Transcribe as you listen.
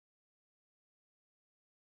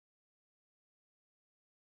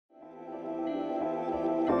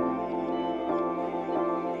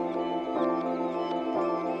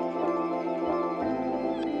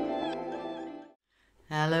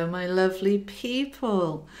Hello, my lovely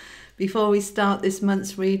people. Before we start this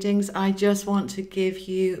month's readings, I just want to give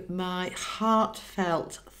you my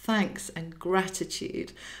heartfelt thanks and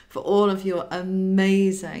gratitude for all of your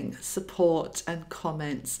amazing support and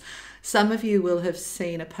comments. Some of you will have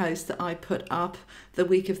seen a post that I put up the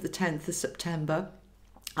week of the 10th of September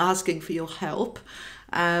asking for your help.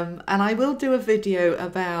 And I will do a video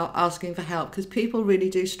about asking for help because people really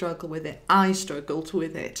do struggle with it. I struggled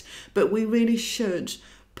with it, but we really should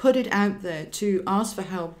put it out there to ask for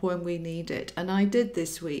help when we need it. And I did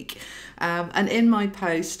this week. And in my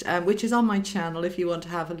post, which is on my channel, if you want to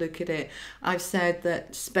have a look at it, I've said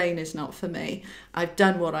that Spain is not for me. I've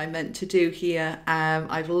done what I meant to do here.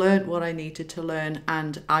 I've learned what I needed to learn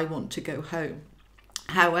and I want to go home.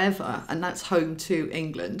 However, and that's home to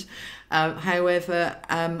England. However,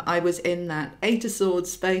 I was in that Eight of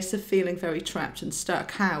Swords space of feeling very trapped and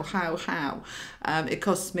stuck. How? It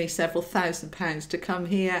costs me several £1,000s to come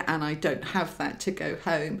here and I don't have that to go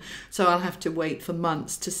home. So I'll have to wait for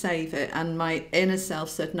months to save it. And my inner self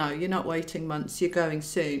said, no, you're not waiting months, you're going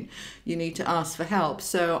soon. You need to ask for help.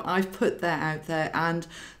 So I've put that out there, and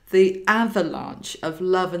the avalanche of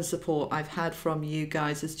love and support I've had from you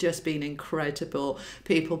guys has just been incredible.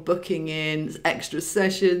 People booking in extra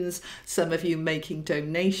sessions, some of you making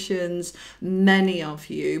donations, many of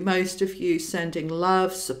you, most of you sending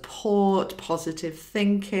love, support, positive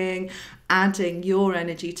thinking, adding your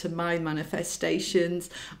energy to my manifestations.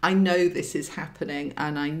 I know this is happening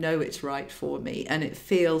and I know it's right for me, and it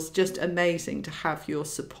feels just amazing to have your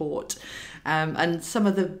support. And some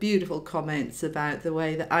of the beautiful comments about the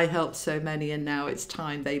way that I helped so many and now it's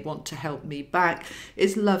time they want to help me back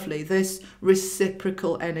is lovely. This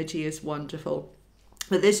reciprocal energy is wonderful.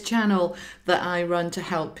 But this channel that I run to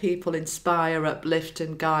help people inspire, uplift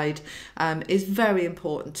and guide is very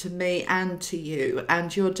important to me and to you.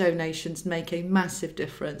 And your donations make a massive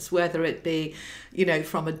difference, whether it be, you know,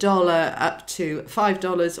 from $1 up to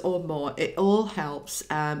 $5 or more. It all helps.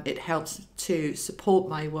 It helps to support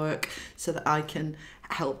my work so that I can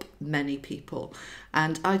help many people.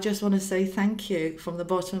 And I just want to say thank you from the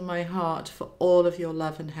bottom of my heart for all of your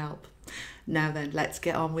love and help. Now then, let's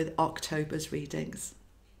get on with October's readings.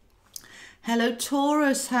 Hello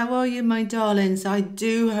Taurus, how are you my darlings? I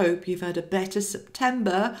do hope you've had a better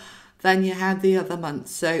September than you had the other months.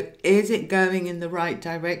 So is it going in the right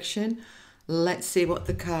direction? Let's see what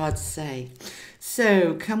the cards say.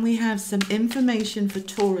 So can we have some information for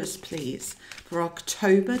Taurus please for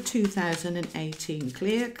October 2018?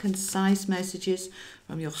 Clear, concise messages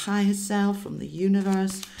from your higher self, from the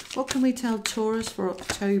universe. What can we tell Taurus for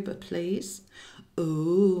October please?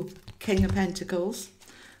 Ooh, King of Pentacles.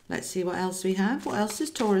 Let's see what else we have. What else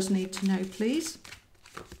does Taurus need to know, please?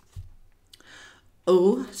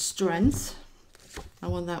 Oh, Strength. I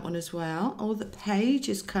want that one as well. Oh, the Page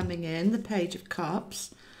is coming in. The Page of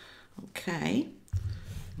Cups. Okay.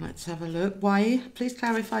 Let's have a look. Why? Please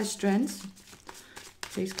clarify Strength.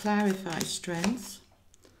 Please clarify Strength.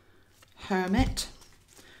 Hermit.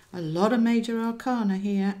 A lot of major arcana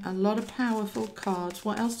here, a lot of powerful cards.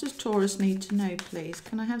 What else does Taurus need to know, please?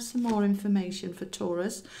 Can I have some more information for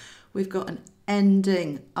Taurus? We've got an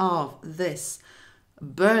ending of this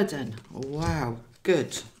burden. Wow,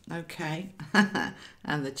 good. Okay.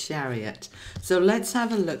 And the Chariot. So let's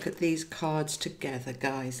have a look at these cards together,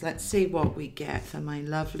 guys. Let's see what we get for my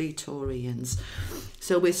lovely Taurians.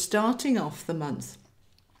 So we're starting off the month.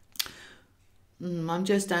 I'm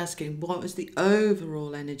just asking, what was the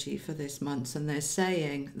overall energy for this month? And they're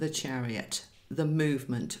saying the Chariot, the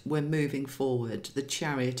movement, we're moving forward. The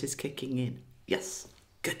Chariot is kicking in. Yes,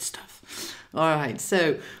 good stuff. All right,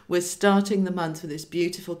 so we're starting the month with this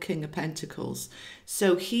beautiful King of Pentacles.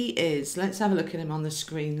 So he is, let's have a look at him on the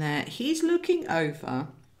screen there. He's looking over,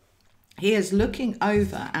 he is looking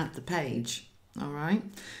over at the Page. All right,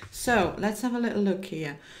 so let's have a little look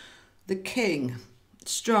here. The King,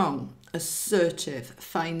 strong, assertive,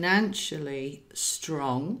 financially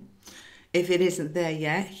strong. If it isn't there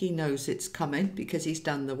yet, he knows it's coming because he's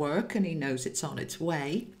done the work and he knows it's on its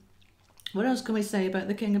way. What else can we say about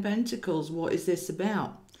the King of Pentacles? What is this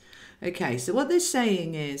about? Okay, so what they're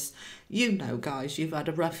saying is, you know, guys, you've had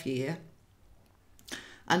a rough year.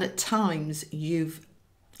 And at times you've,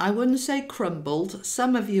 I wouldn't say crumbled,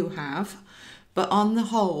 some of you have, but on the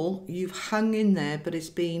whole, you've hung in there, but it's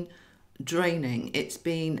been draining, it's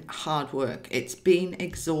been hard work, it's been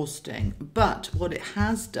exhausting. But what it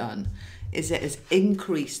has done is it has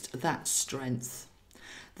increased that strength,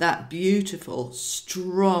 that beautiful,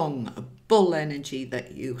 strong bull energy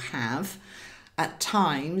that you have. At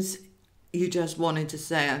times, you just wanted to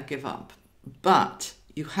say, I give up. But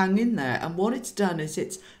You hung in there, and what it's done is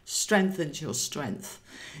it's strengthened your strength.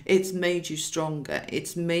 It's made you stronger.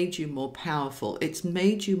 It's made you more powerful. It's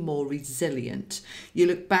made you more resilient. You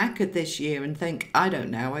look back at this year and think, I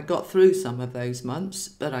don't know, I got through some of those months,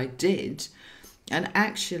 but I did. And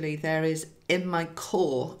actually there is in my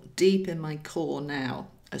core, deep in my core now,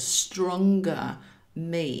 a stronger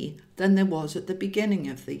me than there was at the beginning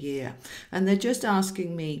of the year. And they're just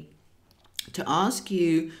asking me to ask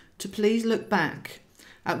you to please look back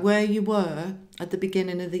at where you were at the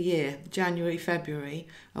beginning of the year, January, February,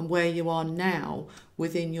 and where you are now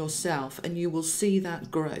within yourself, and you will see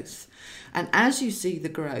that growth. And as you see the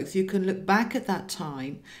growth, you can look back at that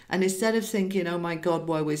time, and instead of thinking, oh my God,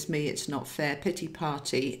 woe is me, it's not fair, pity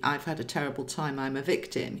party, I've had a terrible time, I'm a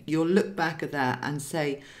victim, you'll look back at that and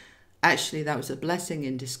say, actually, that was a blessing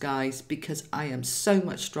in disguise, because I am so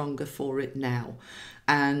much stronger for it now.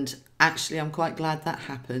 And actually, I'm quite glad that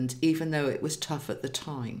happened, even though it was tough at the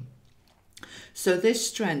time. So this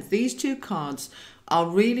strength, these two cards are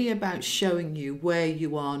really about showing you where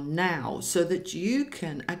you are now, so that you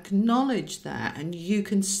can acknowledge that and you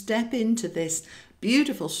can step into this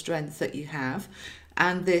beautiful strength that you have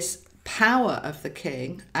and this power of the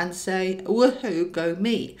king and say, woohoo, go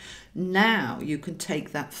me. Now you can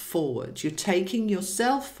take that forward. You're taking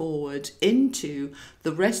yourself forward into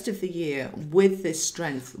the rest of the year with this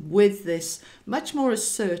strength, with this much more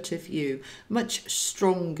assertive you, much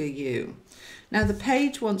stronger you. Now the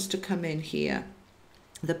page wants to come in here.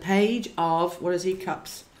 The page of, what is he,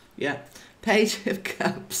 cups? Yeah, page of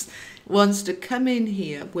cups wants to come in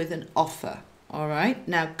here with an offer. All right,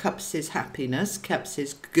 now cups is happiness, cups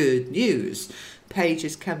is good news. Page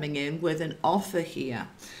is coming in with an offer here.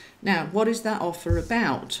 Now, what is that offer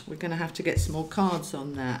about? We're going to have to get some more cards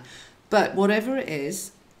on that. But whatever it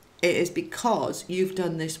is because you've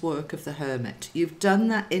done this work of the hermit. You've done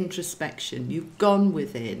that introspection. You've gone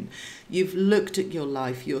within. You've looked at your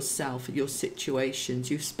life, yourself, your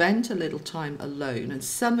situations. You've spent a little time alone. And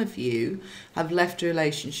some of you have left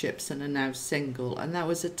relationships and are now single. And that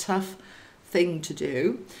was a tough thing to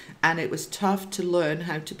do. And it was tough to learn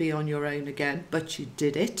how to be on your own again. But you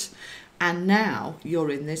did it. And now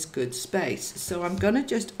you're in this good space. So I'm going to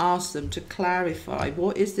just ask them to clarify,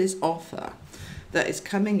 what is this offer that is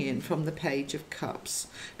coming in from the Page of Cups?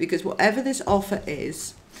 Because whatever this offer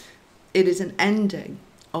is, it is an ending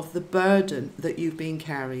of the burden that you've been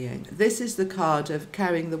carrying. This is the card of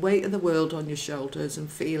carrying the weight of the world on your shoulders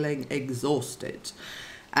and feeling exhausted.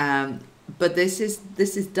 But this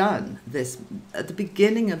is done. This at the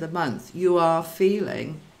beginning of the month, you are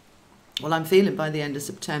feeling, well, I'm feeling by the end of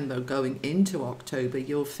September going into October,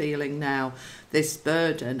 you're feeling now this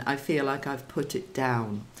burden. I feel like I've put it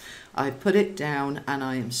down. I've put it down and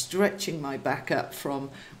I am stretching my back up from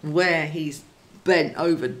where he's bent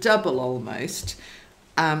over double almost.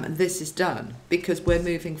 This is done because we're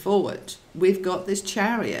moving forward. We've got this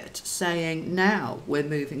Chariot saying now we're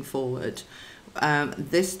moving forward.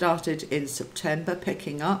 This started in September,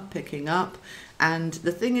 picking up. And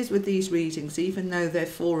the thing is with these readings, even though they're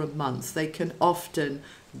for a month, they can often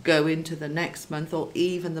go into the next month or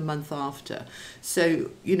even the month after. So,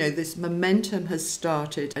 you know, this momentum has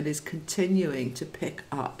started and is continuing to pick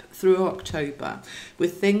up through October,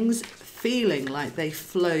 with things feeling like they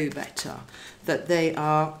flow better, that they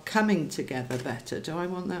are coming together better. Do I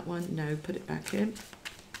want that one? No, put it back in.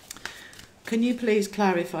 Can you please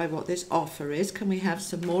clarify what this offer is? Can we have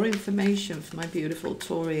some more information for my beautiful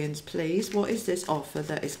Taurians, please? What is this offer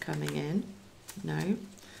that is coming in? No.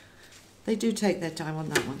 They do take their time on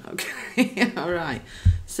that one. Okay, all right.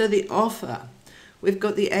 So the offer, we've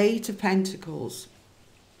got the Eight of Pentacles.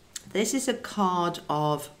 This is a card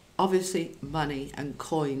of obviously money and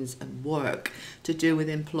coins and work to do with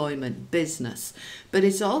employment, business, but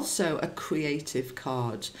it's also a creative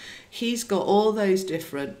card. He's got all those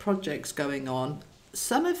different projects going on.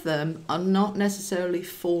 Some of them are not necessarily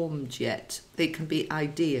formed yet. They can be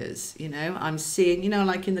ideas, you know. I'm seeing, you know,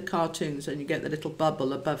 like in the cartoons when you get the little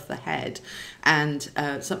bubble above the head and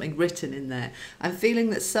something written in there. I'm feeling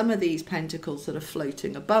that some of these pentacles that are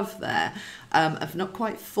floating above there have not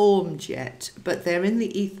quite formed yet, but they're in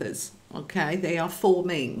the ethers, okay? They are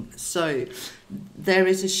forming. So there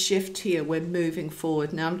is a shift here. We're moving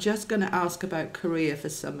forward. Now I'm just going to ask about career for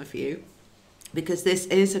some of you, because this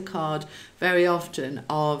is a card very often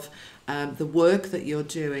of the work that you're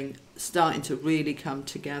doing starting to really come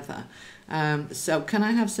together. So can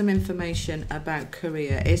I have some information about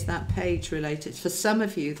career? Is that page related? For some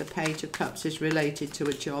of you, the Page of Cups is related to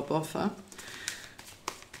a job offer.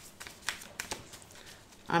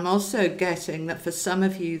 I'm also getting that for some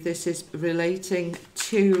of you, this is relating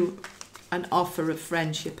to an offer of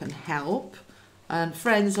friendship and help. and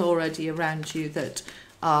friends already around you that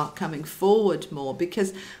are coming forward more,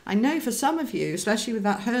 because I know for some of you, especially with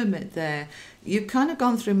that hermit there, you've kind of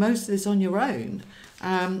gone through most of this on your own.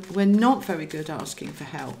 We're not very good asking for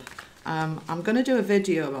help. I'm going to do a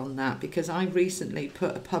video on that because I recently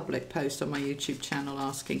put a public post on my YouTube channel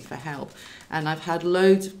asking for help, and I've had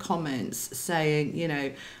loads of comments saying, you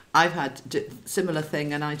know, I've had similar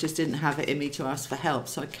thing and I just didn't have it in me to ask for help,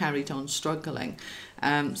 so I carried on struggling.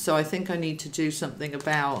 So I think I need to do something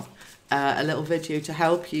about a little video to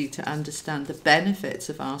help you to understand the benefits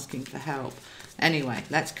of asking for help. Anyway,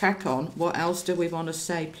 let's crack on. What else do we want to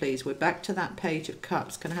say, please? We're back to that Page of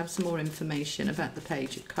Cups. Can I have some more information about the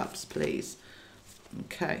Page of Cups, please?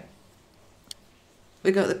 Okay.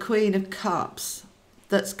 We've got the Queen of Cups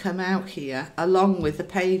that's come out here along with the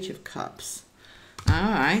Page of Cups.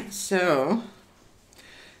 All right, so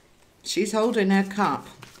she's holding her cup.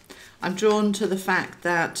 I'm drawn to the fact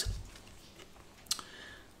that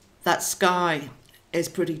that sky is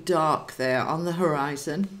pretty dark there on the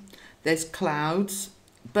horizon. There's clouds,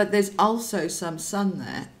 but there's also some sun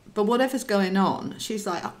there. But whatever's going on, she's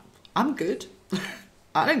like, I'm good.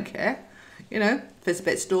 I don't care. You know, if it's a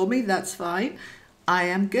bit stormy, that's fine. I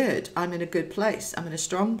am good. I'm in a good place. I'm in a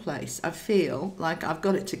strong place. I feel like I've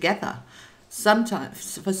got it together.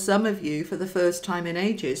 Sometimes, for some of you, for the first time in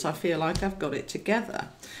ages, I feel like I've got it together.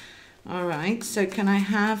 All right, so can I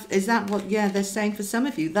have, is that what, yeah, they're saying for some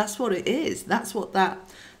of you, that's what it is. That's what that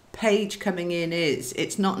page coming in is.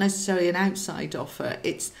 It's not necessarily an outside offer.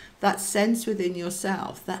 It's that sense within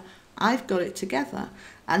yourself that I've got it together.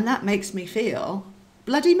 And that makes me feel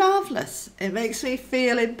bloody marvellous. It makes me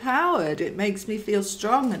feel empowered. It makes me feel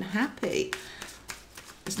strong and happy.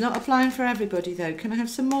 It's not applying for everybody though. Can I have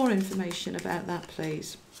some more information about that,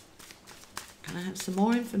 please? Can I have some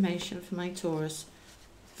more information for my Taurus?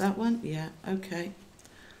 That one? Yeah, okay.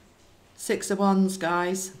 Six of Wands,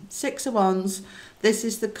 guys. Six of Wands. This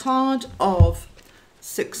is the card of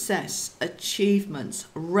success, achievements,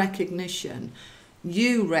 recognition.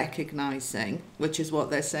 You recognizing, which is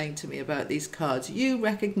what they're saying to me about these cards, you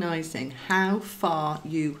recognizing how far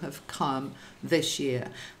you have come this year,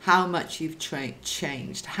 how much you've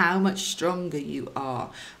changed, how much stronger you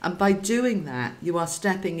are. And by doing that, you are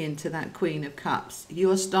stepping into that Queen of Cups.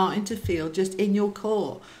 You are starting to feel just in your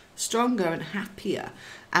core stronger and happier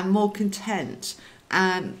and more content.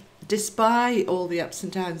 And despite all the ups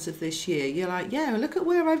and downs of this year, you're like, yeah, look at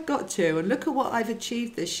where I've got to, and look at what I've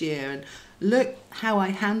achieved this year, and look how I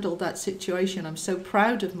handled that situation. I'm so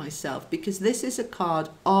proud of myself, because this is a card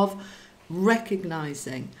of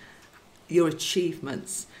recognizing your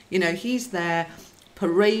achievements. You know, he's there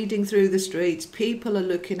parading through the streets. People are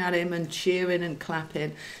looking at him and cheering and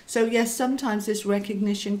clapping. So yes, sometimes this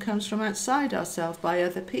recognition comes from outside ourselves by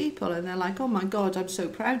other people, and they're like, oh my God, I'm so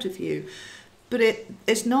proud of you. But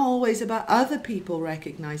it's not always about other people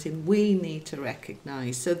recognizing. We need to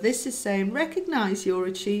recognize. So this is saying recognize your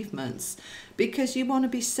achievements, because you want to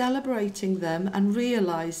be celebrating them and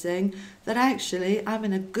realizing that actually I'm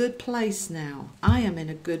in a good place now. I am in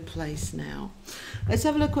a good place now. Let's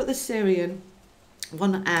have a look what the Syrian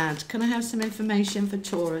want to add. Can I have some information for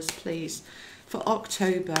Taurus, please, for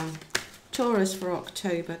October? Taurus for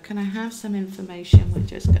October. Can I have some information? We're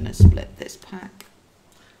just going to split this pack.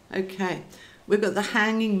 Okay. We've got the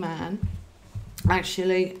Hanging Man.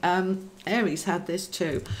 Actually, Aries had this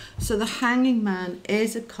too. So the Hanging Man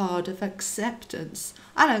is a card of acceptance.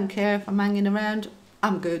 I don't care if I'm hanging around,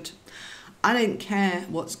 I'm good. I don't care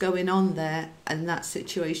what's going on there and that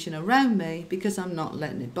situation around me, because I'm not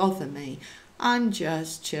letting it bother me. I'm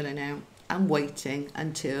just chilling out and waiting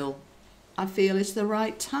until I feel it's the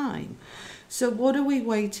right time. So what are we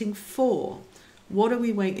waiting for? What are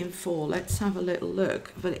we waiting for? Let's have a little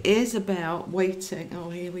look. But it is about waiting. Oh,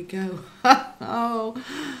 here we go. Oh,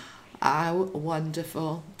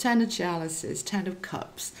 wonderful. 10 of Chalices, 10 of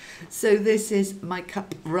Cups. So this is my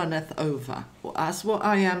cup runneth over. That's what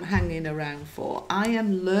I am hanging around for. I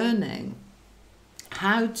am learning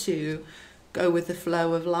how to go with the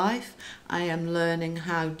flow of life. I am learning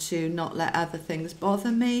how to not let other things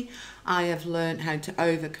bother me. I have learned how to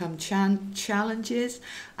overcome challenges,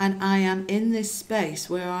 and I am in this space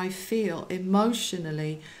where I feel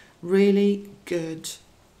emotionally really good,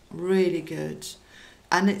 really good.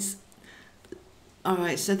 And it's all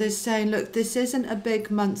right. So they're saying, look, this isn't a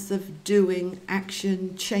big month of doing,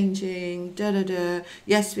 action, changing,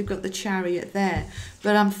 Yes, we've got the Chariot there,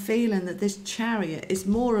 but I'm feeling that this Chariot is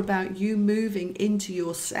more about you moving into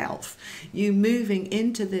yourself, you moving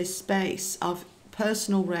into this space of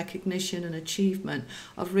personal recognition and achievement,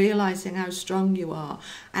 of realizing how strong you are,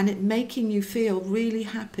 and it making you feel really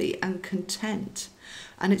happy and content.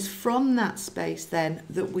 And it's from that space then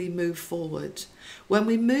that we move forward. When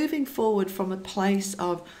we're moving forward from a place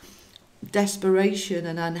of desperation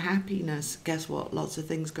and unhappiness, guess what? Lots of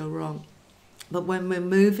things go wrong. But when we're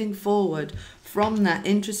moving forward from that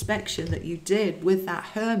introspection that you did with that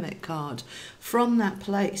Hermit card, from that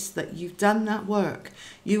place that you've done that work,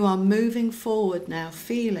 you are moving forward now,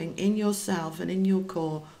 feeling in yourself and in your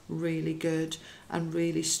core really good and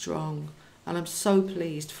really strong. And I'm so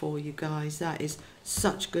pleased for you guys. That is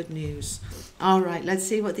such good news. All right, let's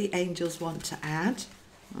see what the angels want to add.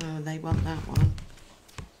 Oh, they want that one.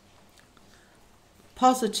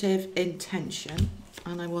 Positive intention.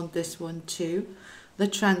 And I want this one too. The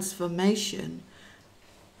transformation.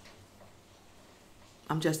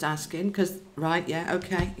 I'm just asking because, right, yeah,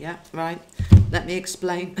 okay, yeah, right. Let me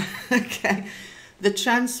explain. Okay. The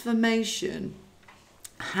transformation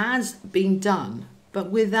has been done, but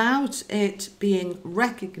without it being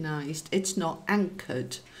recognized, it's not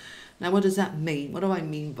anchored. Now, what does that mean? What do I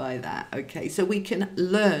mean by that? Okay, so we can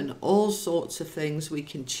learn all sorts of things. We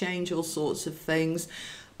can change all sorts of things.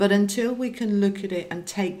 But until we can look at it and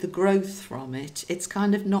take the growth from it, it's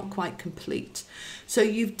kind of not quite complete. So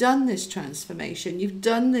you've done this transformation, you've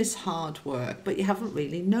done this hard work, but you haven't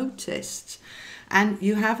really noticed. And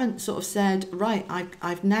you haven't sort of said, right,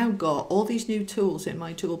 I've now got all these new tools in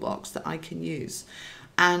my toolbox that I can use.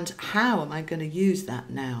 And how am I going to use that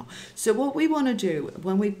now? So what we want to do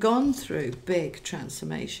when we've gone through big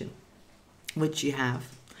transformation, which you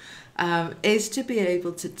have, is to be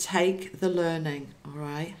able to take the learning, all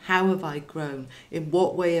right? How have I grown? In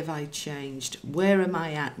what way have I changed? Where am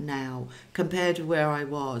I at now compared to where I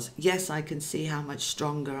was? Yes, I can see how much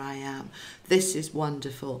stronger I am. This is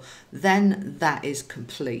wonderful. Then that is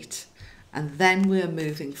complete. And then we're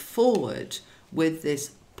moving forward with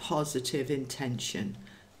this positive intention,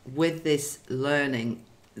 with this learning,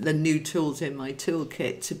 the new tools in my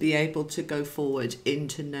toolkit to be able to go forward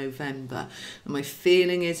into November. And my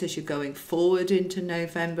feeling is as you're going forward into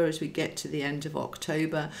November, as we get to the end of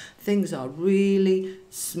October, things are really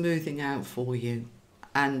smoothing out for you.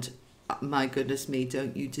 And my goodness me,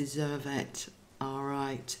 don't you deserve it? All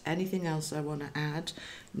right. Anything else I want to add?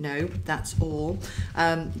 No, that's all.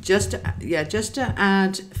 Just to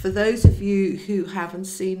add, for those of you who haven't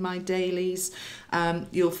seen my dailies,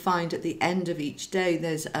 you'll find at the end of each day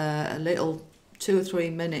there's a little 2 or 3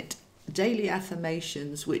 minute daily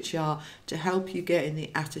affirmations, which are to help you get in the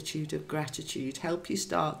attitude of gratitude, help you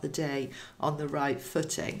start the day on the right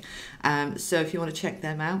footing. So if you want to check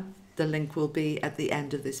them out, the link will be at the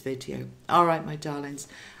end of this video. All right, my darlings.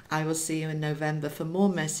 I will see you in November for more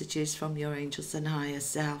messages from your angels and higher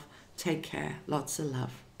self. Take care. Lots of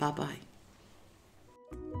love. Bye-bye.